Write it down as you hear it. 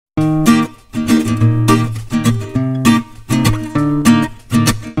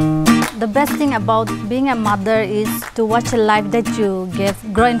thing about being a mother is to watch a life that you gave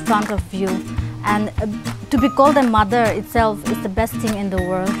grow in front of you. And to be called a mother itself is the best thing in the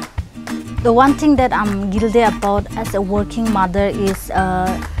world. The one thing that I'm guilty about as a working mother is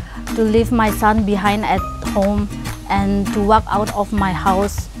to leave my son behind at home and to walk out of my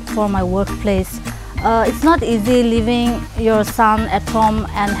house for my workplace. It's not easy leaving your son at home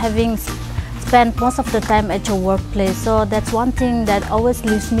and having spent most of the time at your workplace. So that's one thing that always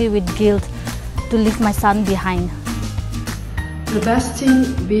leaves me with guilt, to leave my son behind. The best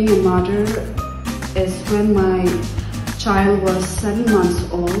thing being a mother is when my child was 7 months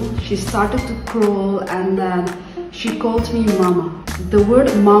old. She started to crawl and then she called me mama. The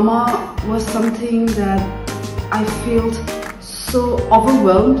word mama was something that I felt so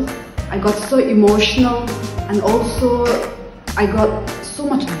overwhelmed. I got so emotional, and also I got so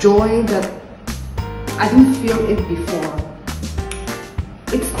much joy that I didn't feel it before.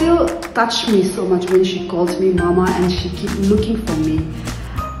 It still touched me so much when she called me mama and she kept looking for me.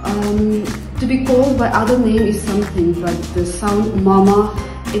 To be called by other name is something, but the sound mama,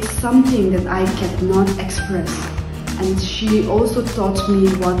 it's something that I cannot express. And she also taught me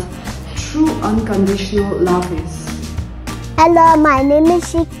what true unconditional love is. Hello, my name is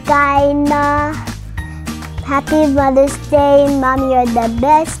Shikaina. Happy Mother's Day, Mom, you're the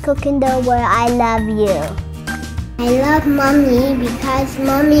best cook in the world. I love you. I love Mommy because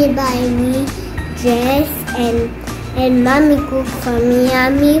Mommy buy me dress and Mommy cook for me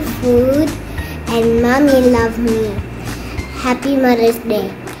yummy food and Mommy love me. Happy Mother's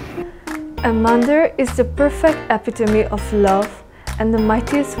Day. A mother is the perfect epitome of love and the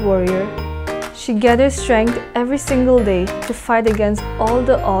mightiest warrior. She gathers strength every single day to fight against all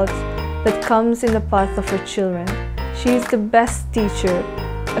the odds that comes in the path of her children. She is the best teacher,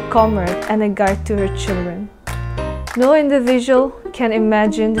 a comrade, and a guide to her children. No individual can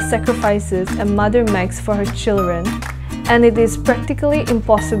imagine the sacrifices a mother makes for her children, and it is practically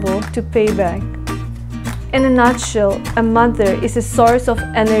impossible to pay back. In a nutshell, a mother is a source of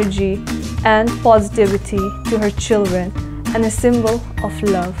energy and positivity to her children and a symbol of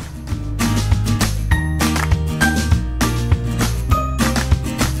love.